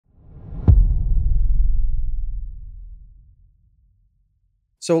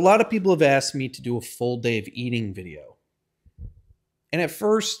So a lot of people have asked me to do a full day of eating video. And at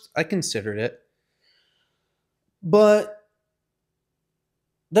first I considered it, but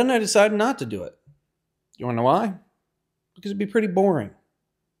then I decided not to do it. You want to know why? Because it'd be pretty boring.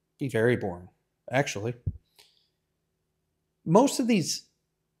 It'd be very boring, actually. Most of these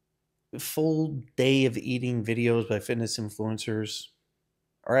full day of eating videos by fitness influencers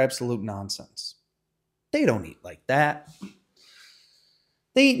are absolute nonsense. They don't eat like that.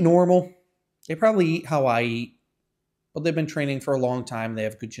 They eat normal. They probably eat how I eat, but they've been training for a long time. They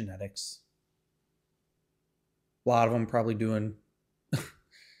have good genetics. A lot of them probably doing,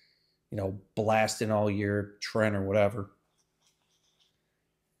 blasting all year, Tren or whatever.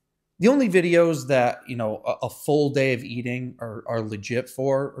 The only videos that, a full day of eating are legit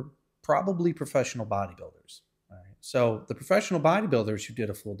for are probably professional bodybuilders. All right. So the professional bodybuilders who did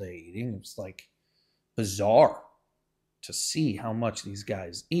a full day eating, it was like bizarre to see how much these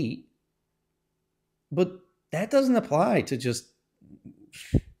guys eat. But that doesn't apply to just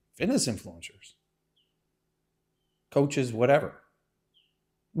fitness influencers, coaches, whatever.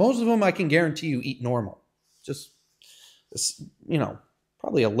 Most of them, I can guarantee you, eat normal. Just,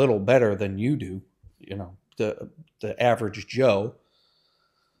 probably a little better than you do, the average Joe.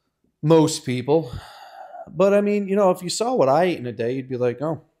 Most people. But I mean, if you saw what I eat in a day, you'd be like,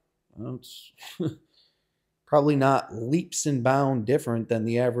 oh, well, it's probably not leaps and bounds different than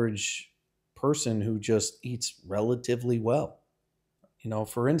the average person who just eats relatively well.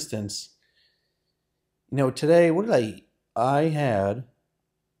 For instance, today, what did I eat? I had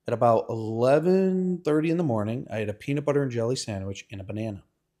at about 11:30 in the morning, I had a peanut butter and jelly sandwich and a banana.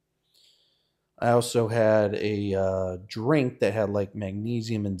 I also had a drink that had like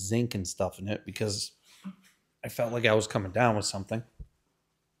magnesium and zinc and stuff in it because I felt like I was coming down with something.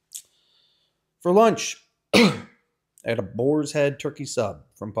 For lunch, I had a boar's head turkey sub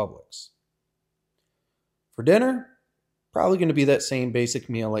from Publix. For dinner, probably going to be that same basic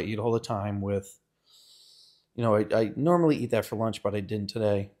meal I eat all the time with, I normally eat that for lunch, but I didn't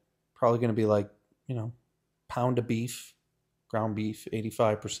today. Probably going to be like, pound of beef, ground beef,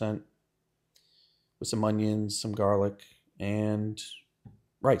 85%, with some onions, some garlic, and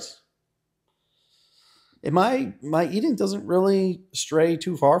rice. And my eating doesn't really stray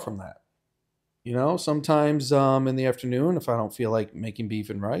too far from that. Sometimes in the afternoon, if I don't feel like making beef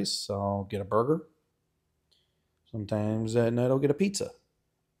and rice, I'll get a burger. Sometimes at night I'll get a pizza.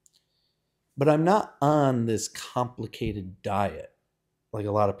 But I'm not on this complicated diet like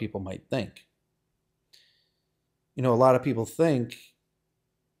a lot of people might think. A lot of people think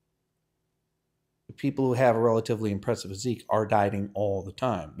people who have a relatively impressive physique are dieting all the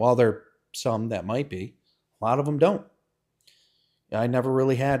time. While there are some that might be, a lot of them don't. I never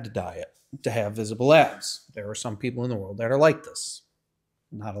really had to diet to have visible abs. There are some people in the world that are like this.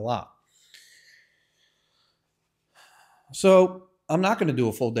 Not a lot. So I'm not going to do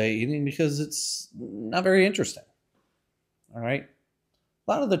a full day eating because it's not very interesting. All right.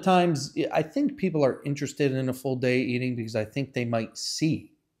 A lot of the times, I think people are interested in a full day eating because I think they might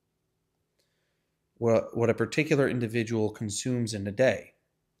see what a particular individual consumes in a day,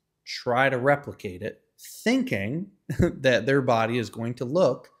 try to replicate it, thinking that their body is going to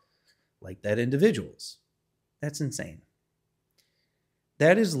look like that individual's. That's insane.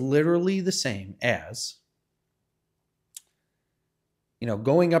 That is literally the same as,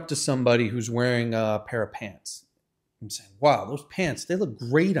 going up to somebody who's wearing a pair of pants and saying, wow, those pants, they look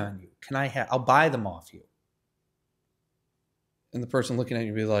great on you. I'll buy them off you. And the person looking at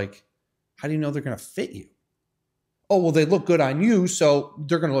you be like, how do you know they're going to fit you? Oh, well, they look good on you, so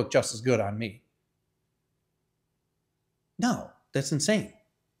they're going to look just as good on me. No, that's insane.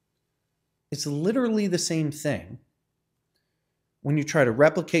 It's literally the same thing when you try to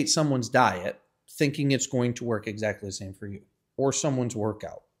replicate someone's diet, thinking it's going to work exactly the same for you, or someone's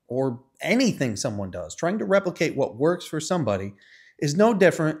workout, or anything someone does. Trying to replicate what works for somebody is no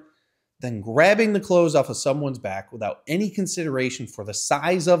different than grabbing the clothes off of someone's back without any consideration for the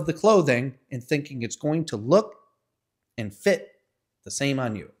size of the clothing and thinking it's going to look and fit the same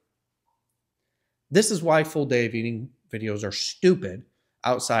on you. This is why full day of eating videos are stupid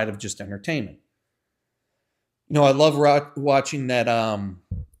outside of just entertainment. I love watching that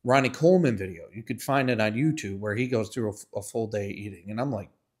Ronnie Coleman video. You could find it on YouTube where he goes through a full day eating. And I'm like,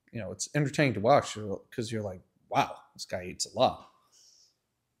 it's entertaining to watch because you're like, wow, this guy eats a lot.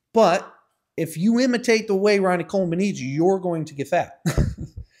 But if you imitate the way Ronnie Coleman eats, you're going to get fat.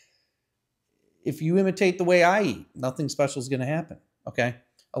 If you imitate the way I eat, nothing special is going to happen. Okay.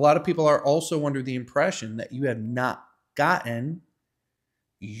 A lot of people are also under the impression that you have not gotten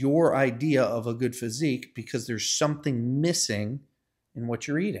your idea of a good physique because there's something missing in what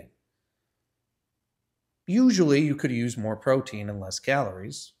you're eating. Usually you could use more protein and less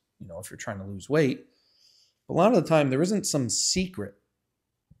calories, if you're trying to lose weight. But a lot of the time there isn't some secret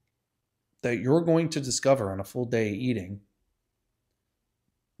that you're going to discover on a full day eating.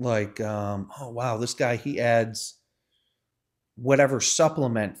 Like, oh wow, this guy, he adds whatever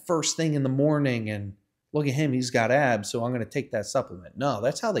supplement first thing in the morning, and look at him, he's got abs, so I'm going to take that supplement. No,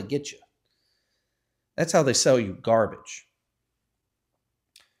 that's how they get you. That's how they sell you garbage.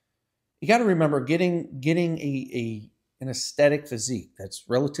 You got to remember, getting an aesthetic physique that's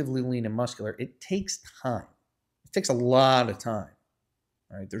relatively lean and muscular, it takes time. It takes a lot of time.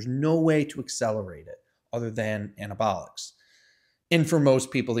 All right? There's no way to accelerate it other than anabolics. And for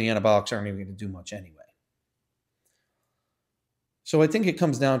most people, the anabolics aren't even going to do much anyway. So I think it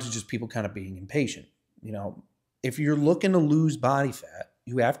comes down to just people kind of being impatient. If you're looking to lose body fat,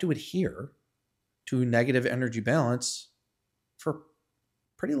 you have to adhere to negative energy balance for a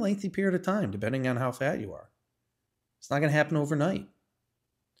pretty lengthy period of time, depending on how fat you are. It's not going to happen overnight.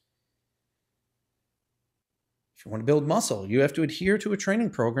 If you want to build muscle, you have to adhere to a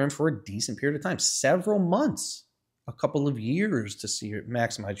training program for a decent period of time, several months, a couple of years to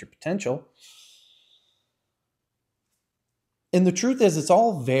maximize your potential. And the truth is, it's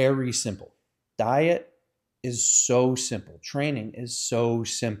all very simple. Diet is so simple. Training is so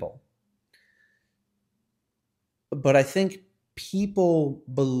simple. But I think people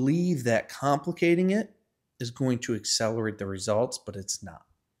believe that complicating it is going to accelerate the results, but it's not.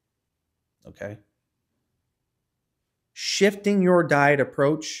 Okay? Shifting your diet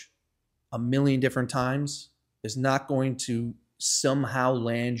approach a million different times is not going to somehow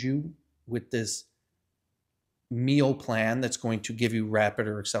land you with this meal plan that's going to give you rapid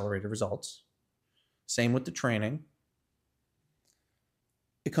or accelerated results. Same with the training.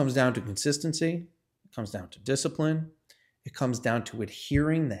 It comes down to consistency. It comes down to discipline. It comes down to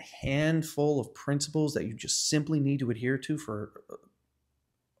adhering the handful of principles that you just simply need to adhere to for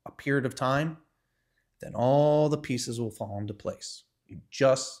a period of time. Then all the pieces will fall into place. You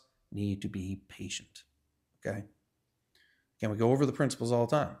just need to be patient. Okay? Again, we go over the principles all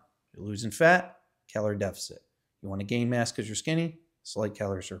the time. You're losing fat, calorie deficit. You want to gain mass because you're skinny, slight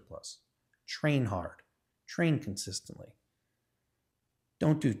calorie surplus. Train hard. Train consistently.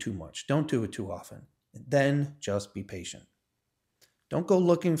 Don't do too much. Don't do it too often. And then just be patient. Don't go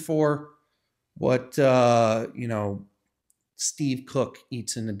looking for what, Steve Cook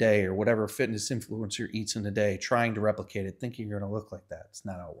eats in a day or whatever fitness influencer eats in a day, trying to replicate it, thinking you're going to look like that. It's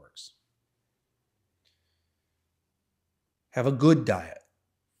not how it works. Have a good diet.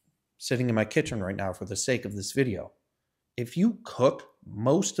 Sitting in my kitchen right now for the sake of this video. If you cook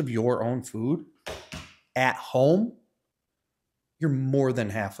most of your own food at home, you're more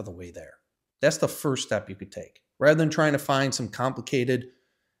than half of the way there. That's the first step you could take. Rather than trying to find some complicated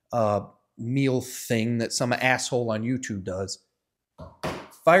meal thing that some asshole on YouTube does,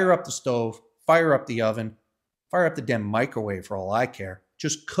 fire up the stove, fire up the oven, fire up the damn microwave for all I care.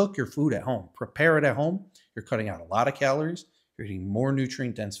 Just cook your food at home. Prepare it at home. You're cutting out a lot of calories. You're eating more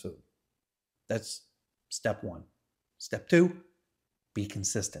nutrient-dense food. That's step one. Step two, be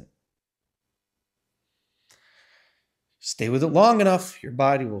consistent. Stay with it long enough, your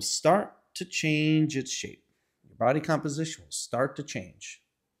body will start to change its shape. Your body composition will start to change.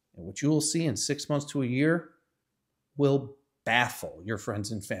 And what you will see in 6 months to a year will baffle your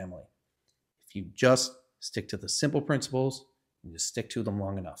friends and family if you just stick to the simple principles and just stick to them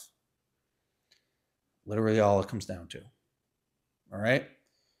long enough. Literally all it comes down to. All right?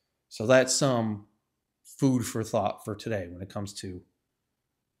 So that's some food for thought for today when it comes to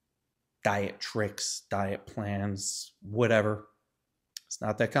diet tricks, diet plans, whatever. It's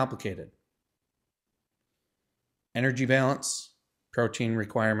not that complicated. Energy balance, protein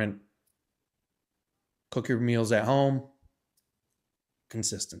requirement, cook your meals at home,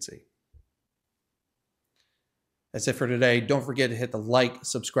 consistency. That's it for today. Don't forget to hit the like,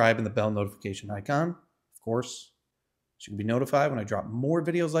 subscribe, and the bell notification icon, of course, so you can be notified when I drop more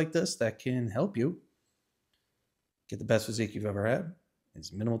videos like this that can help you get the best physique you've ever had in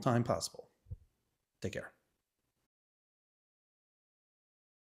as minimal time possible. Take care.